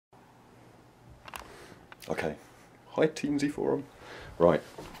Okay, hi Teensy forum. Right,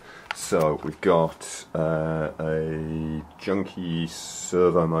 so we've got a junky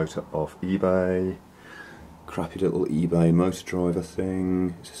servo motor off eBay. Crappy little eBay motor driver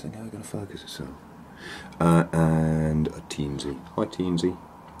thing. Is this thing ever going to focus itself? And a Teensy. Hi Teensy.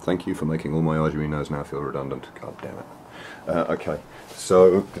 Thank you for making all my Arduinos now feel redundant. God damn it. Okay,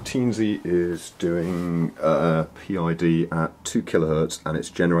 so the Teensy is doing PID at 2 kHz and it's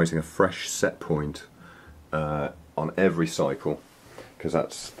generating a fresh set point on every cycle, because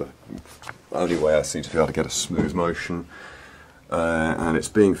that's the only way I seem to be able to get a smooth motion. And it's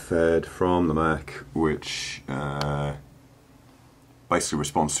being fed from the Mac, which basically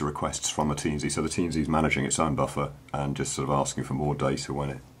responds to requests from the Teensy. So the Teensy is managing its own buffer and just sort of asking for more data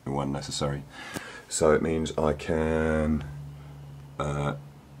when necessary. So it means I can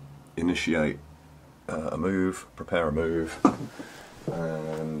initiate a move, prepare a move,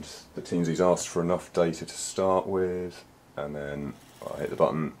 and the Teensy's asked for enough data to start with, and then I hit the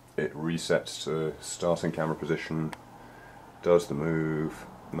button, it resets to starting camera position, does the move,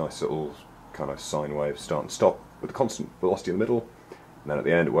 nice little kind of sine wave start and stop with a constant velocity in the middle, and then at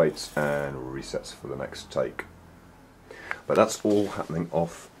the end it waits and resets for the next take. But that's all happening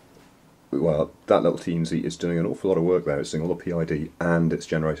off. Well, that little Teensy is doing an awful lot of work there. It's doing all the PID and it's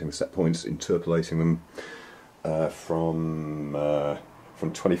generating the set points, interpolating them from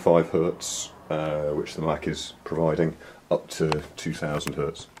 25 Hz, which the Mac is providing, up to 2000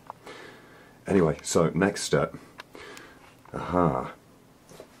 Hz. Anyway, so next step. Aha.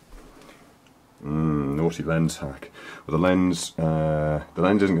 Naughty lens hack. Well, the lens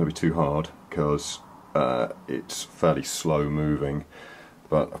isn't going to be too hard because it's fairly slow moving.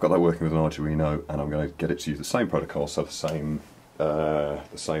 But I've got that working with an Arduino, and I'm going to get it to use the same protocol, so the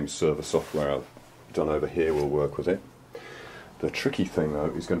same server software I've done over here will work with it. The tricky thing though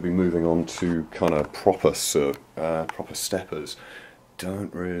is going to be moving on to kind of proper steppers.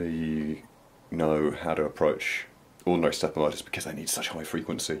 Don't really know how to approach ordinary stepper motors because they need such high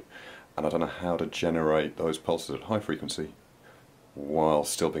frequency, and I don't know how to generate those pulses at high frequency while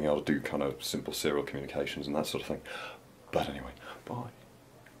still being able to do kind of simple serial communications and that sort of thing. But anyway, bye.